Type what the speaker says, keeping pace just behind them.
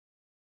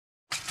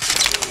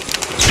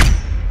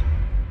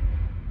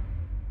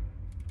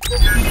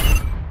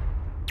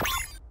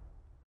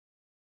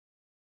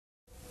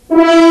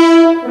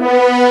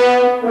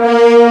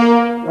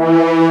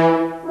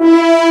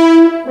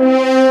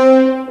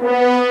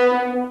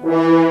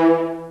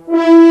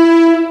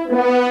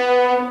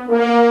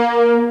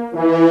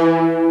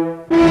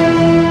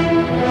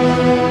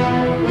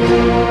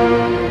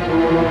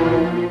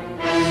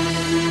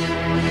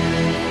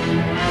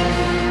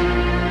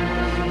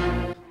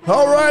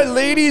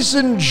Ladies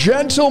and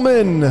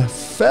gentlemen,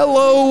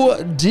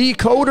 fellow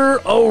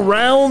decoder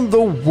around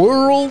the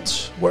world,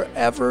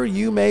 wherever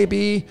you may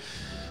be,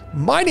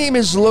 my name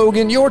is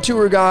Logan, your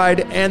tour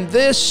guide, and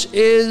this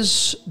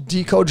is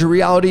Decode Your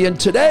Reality. And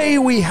today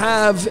we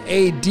have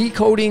a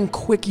decoding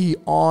quickie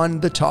on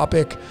the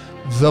topic,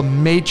 the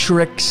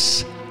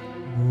Matrix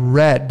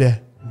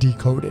Red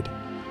Decoded.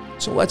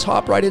 So let's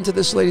hop right into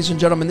this, ladies and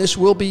gentlemen. This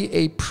will be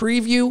a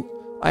preview.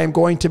 I am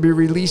going to be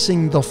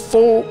releasing the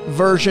full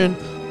version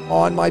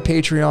on my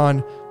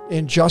Patreon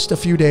in just a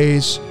few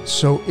days.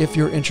 So if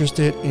you're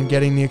interested in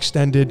getting the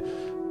extended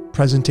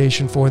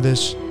presentation for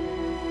this,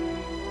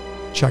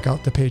 check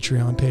out the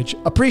Patreon page.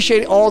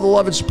 Appreciate all the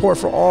love and support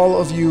for all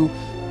of you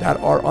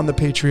that are on the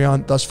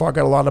Patreon thus far.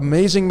 Got a lot of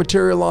amazing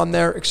material on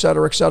there,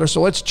 etc., etc.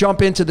 So let's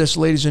jump into this,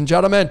 ladies and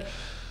gentlemen.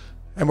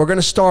 And we're going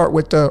to start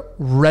with the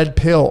red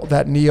pill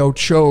that Neo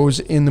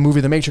chose in the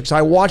movie The Matrix.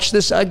 I watched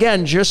this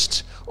again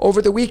just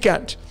over the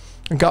weekend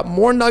and got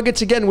more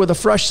nuggets again with a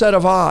fresh set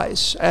of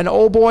eyes. And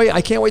oh boy,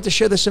 I can't wait to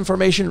share this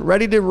information.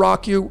 Ready to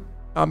rock you.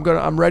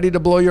 I'm ready to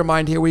blow your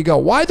mind. Here we go.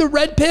 Why the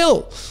red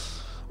pill?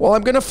 Well,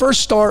 I'm going to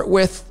first start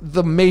with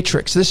the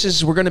Matrix.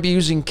 We're going to be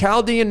using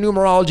Chaldean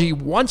numerology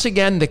once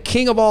again, the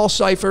king of all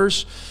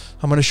ciphers.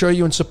 I'm going to show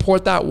you and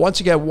support that once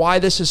again why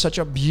this is such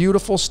a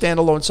beautiful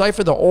standalone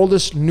cipher, the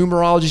oldest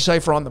numerology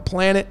cipher on the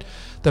planet.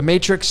 The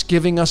Matrix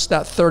giving us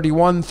that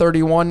 31.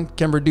 31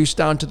 can reduce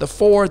down to the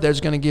 4.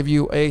 There's going to give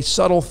you a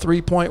subtle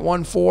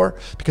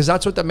 3.14 because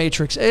that's what the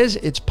Matrix is.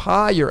 It's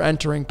pi. You're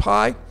entering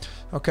pi.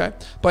 Okay.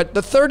 But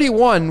the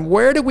 31,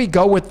 where do we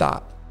go with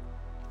that?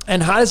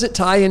 And how does it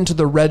tie into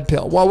the red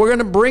pill? Well, we're going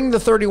to bring the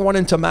 31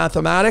 into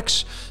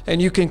mathematics,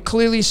 and you can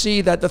clearly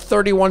see that the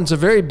 31 is a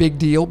very big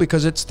deal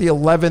because it's the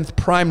 11th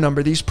prime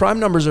number. These prime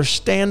numbers are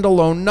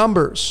standalone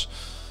numbers.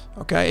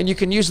 Okay, and you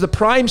can use the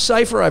prime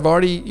cipher. I've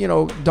already,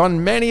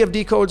 done many of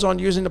decodes on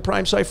using the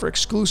prime cipher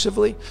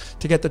exclusively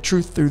to get the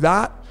truth through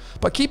that.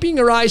 But keeping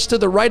your eyes to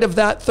the right of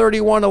that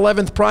 31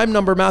 11th prime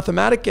number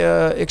mathematic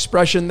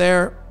expression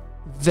there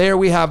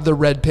we have the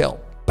red pill.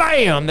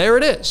 Bam, there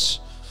it is.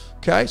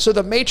 Okay, so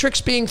the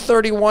Matrix being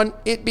 31,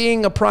 it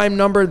being a prime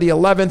number, the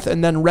 11th,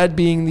 and then red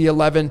being the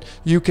 11,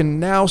 you can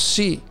now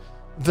see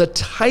the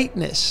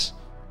tightness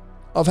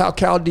of how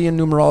Chaldean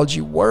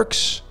numerology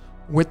works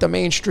with the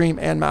mainstream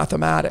and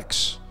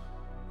mathematics.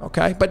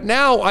 Okay, but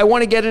now I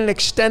want to get an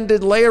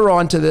extended layer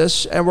onto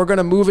this, and we're going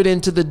to move it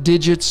into the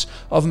digits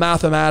of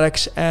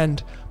mathematics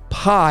and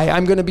pi.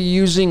 I'm going to be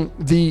using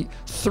the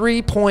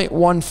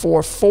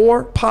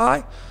 3.144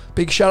 pi.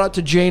 Big shout out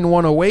to Jane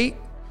 108,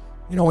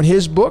 in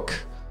his book,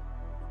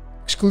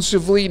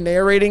 exclusively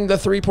narrating the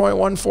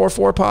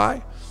 3.144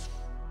 pi.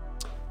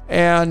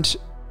 And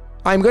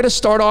I'm going to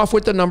start off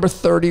with the number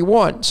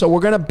 31. So we're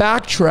going to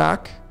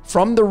backtrack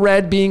from the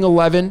red being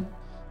 11,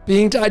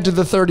 being tied to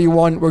the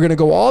 31. We're going to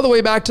go all the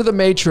way back to the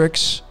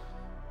Matrix.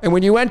 And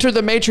when you enter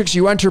the Matrix,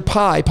 you enter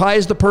pi. Pi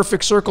is the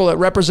perfect circle that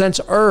represents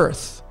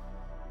Earth.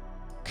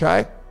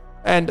 Okay?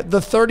 And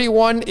the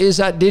 31 is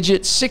at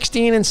digit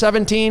 16 and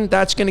 17.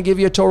 That's going to give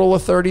you a total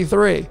of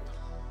 33.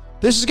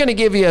 This is going to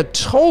give you a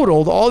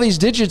total, all these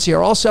digits here,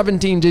 all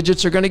 17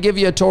 digits are going to give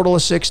you a total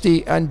of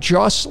 60. And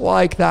just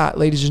like that,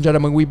 ladies and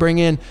gentlemen, we bring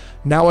in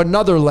now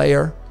another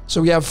layer.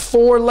 So we have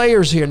 4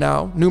 layers here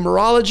now: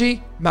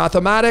 numerology,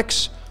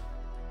 mathematics,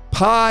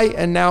 pi,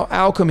 and now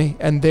alchemy.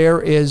 And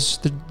there is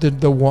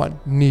the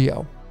one,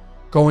 Neo,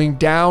 going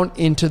down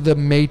into the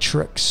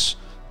Matrix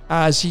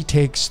as he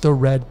takes the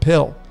red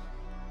pill.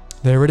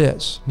 There it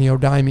is,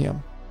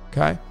 neodymium.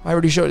 Okay, I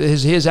already showed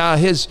his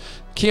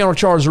Keanu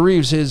Charles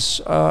Reeves,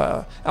 his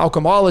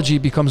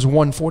alchemology becomes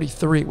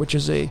 143, which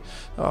is a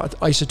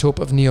isotope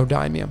of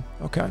neodymium.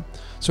 Okay,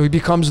 so he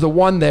becomes the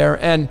one there,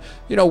 and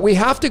we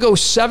have to go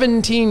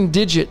 17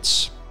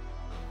 digits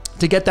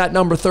to get that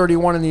number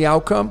 31 in the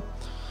outcome,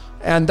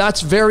 and that's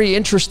very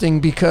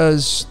interesting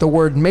because the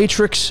word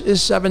matrix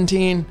is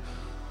 17,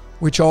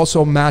 which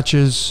also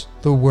matches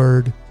the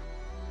word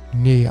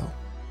Neo.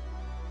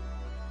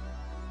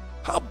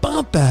 How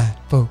about that,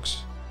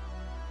 folks?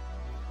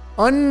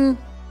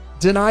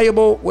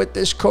 Undeniable with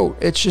this code.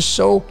 It's just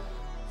so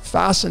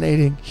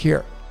fascinating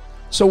here.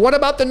 So what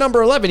about the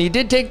number 11? He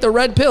did take the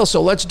red pill.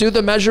 So let's do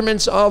the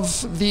measurements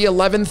of the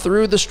 11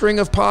 through the string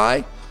of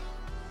pi.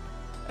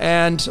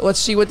 And let's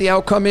see what the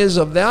outcome is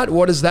of that.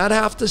 What does that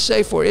have to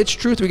say for its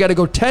truth? We got to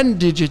go 10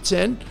 digits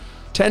in.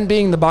 10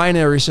 being the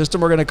binary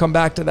system. We're going to come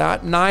back to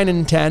that. 9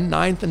 and 10,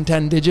 9th and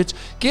 10 digits.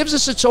 Gives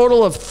us a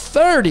total of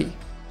 30.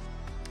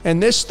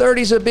 And this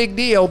 30 is a big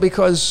deal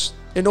because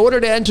in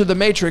order to enter the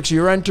matrix,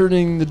 you're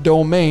entering the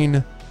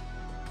domain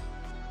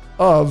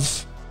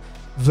of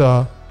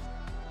the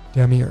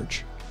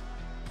demiurge.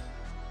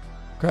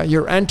 Okay,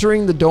 you're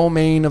entering the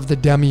domain of the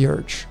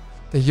demiurge,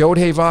 the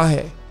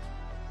Yod-Heh-Vah-Heh.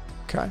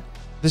 Okay,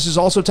 this is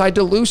also tied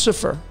to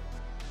Lucifer,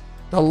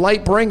 the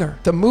light bringer,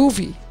 the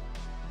movie.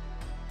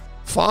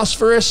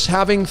 Phosphorus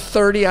having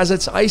 30 as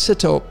its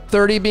isotope,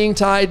 30 being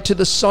tied to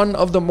the son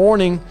of the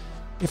morning,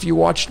 if you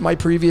watched my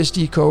previous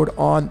decode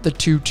on the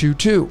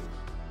 222.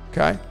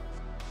 Okay,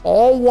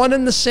 all one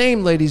and the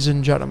same, ladies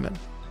and gentlemen.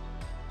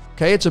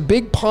 Okay, it's a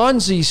big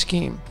Ponzi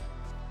scheme.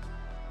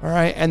 All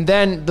right, and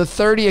then the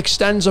 30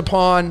 extends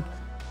upon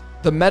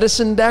the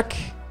medicine deck.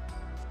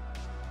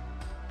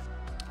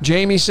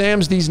 Jamie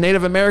Sams, these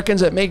Native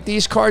Americans that make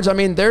these cards, I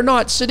mean, they're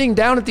not sitting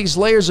down at these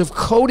layers of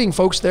coding,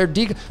 folks.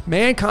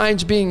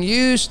 Mankind's being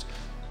used.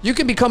 You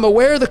can become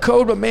aware of the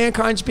code, but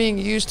mankind's being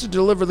used to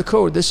deliver the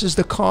code. This is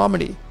the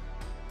comedy.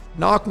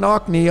 Knock,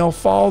 knock, Neo,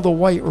 follow the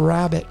white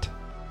rabbit.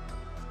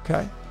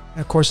 Okay, and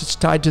of course, it's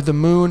tied to the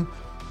moon.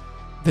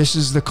 This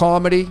is the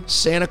comedy.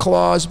 Santa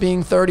Claus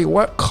being 30.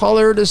 What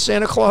color does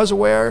Santa Claus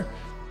wear?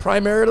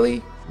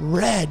 Primarily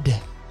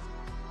red.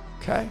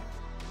 Okay.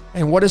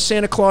 And what does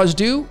Santa Claus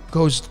do?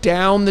 Goes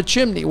down the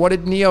chimney. What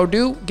did Neo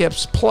do?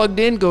 Gets plugged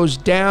in, goes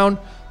down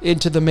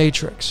into the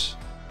Matrix.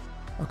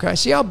 Okay.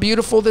 See how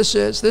beautiful this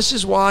is? This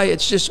is why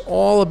it's just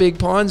all a big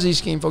Ponzi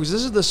scheme, folks.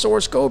 This is the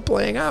source code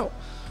playing out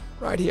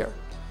right here.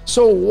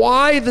 So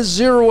why the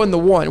 0 and the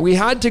 1? We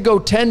had to go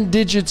 10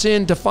 digits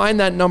in to find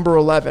that number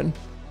 11.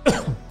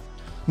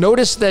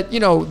 Notice that, you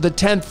know, the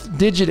 10th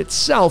digit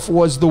itself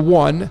was the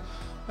 1,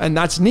 and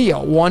that's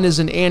Neo. 1 is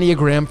an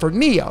anagram for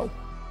Neo.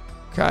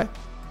 Okay.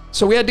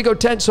 So we had to go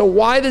 10. So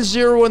why the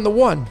 0 and the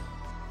 1?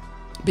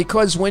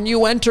 Because when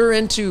you enter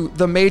into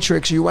the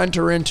Matrix, you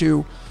enter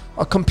into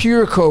a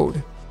computer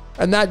code.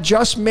 And that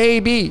just may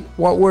be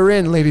what we're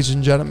in, ladies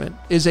and gentlemen,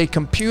 is a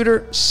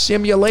computer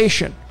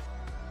simulation.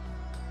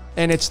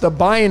 And it's the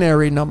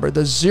binary number,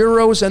 the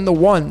zeros and the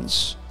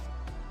ones.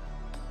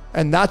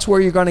 And that's where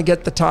you're going to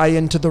get the tie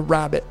into the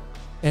rabbit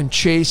and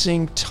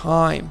chasing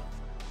time.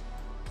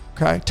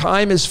 Okay.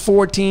 Time is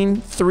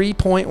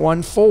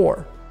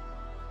 3.14.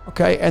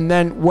 Okay, and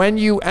then when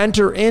you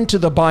enter into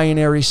the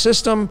binary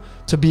system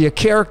to be a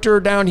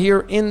character down here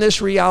in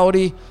this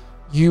reality,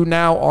 you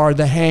now are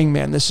the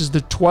hangman. This is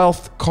the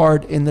 12th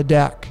card in the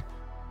deck.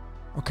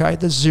 Okay,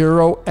 the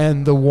 0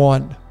 and the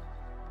 1.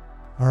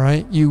 All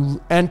right,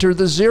 you enter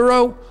the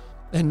 0,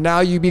 and now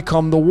you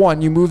become the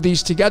 1. You move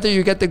these together,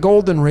 you get the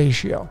golden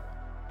ratio.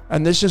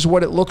 And this is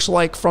what it looks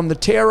like from the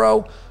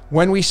tarot.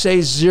 When we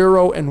say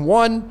 0 and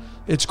 1,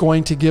 it's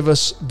going to give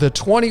us the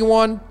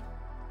 21.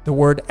 The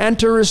word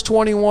enter is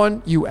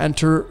 21. You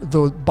enter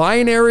the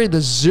binary, the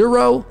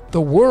 0,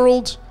 the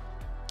world.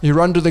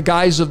 You're under the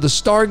guise of the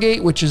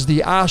Stargate, which is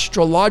the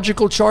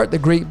astrological chart, the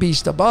great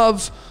beast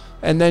above.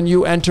 And then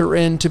you enter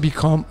in to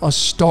become a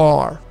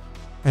star.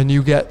 And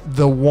you get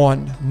the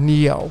 1,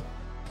 Neo,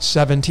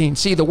 17.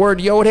 See, the word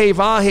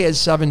Yod-Heh-Vah-Heh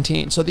is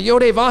 17. So the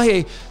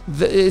Yod-Heh-Vah-Heh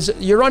is,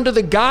 you're under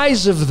the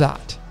guise of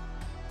that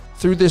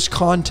through this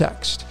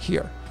context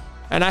here.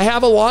 And I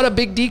have a lot of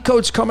big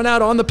decodes coming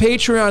out on the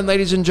Patreon,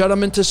 ladies and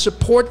gentlemen, to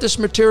support this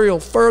material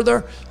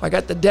further. I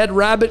got the Dead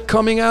Rabbit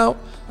coming out.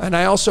 And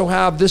I also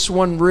have this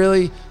one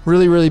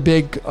really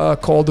big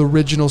called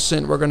Original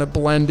Sin. We're going to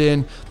blend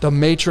in the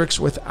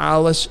Matrix with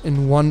Alice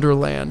in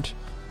Wonderland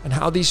and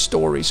how these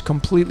stories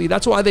completely...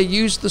 That's why they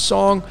used the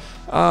song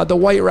The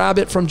White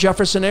Rabbit from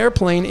Jefferson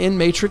Airplane in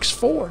Matrix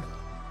 4.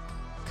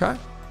 Okay?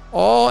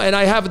 And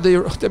I have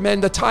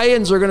the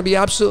tie-ins are going to be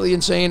absolutely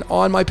insane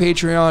on my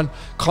Patreon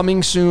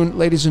coming soon,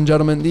 ladies and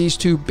gentlemen. These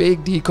two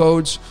big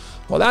decodes.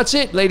 Well, that's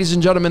it, ladies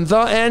and gentlemen. The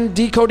End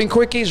Decoding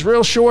Quickies,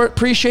 real short.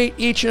 Appreciate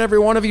each and every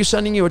one of you,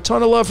 sending you a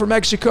ton of love from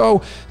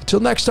Mexico.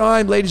 Until next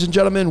time, ladies and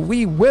gentlemen,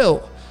 we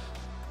will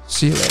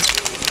see you later.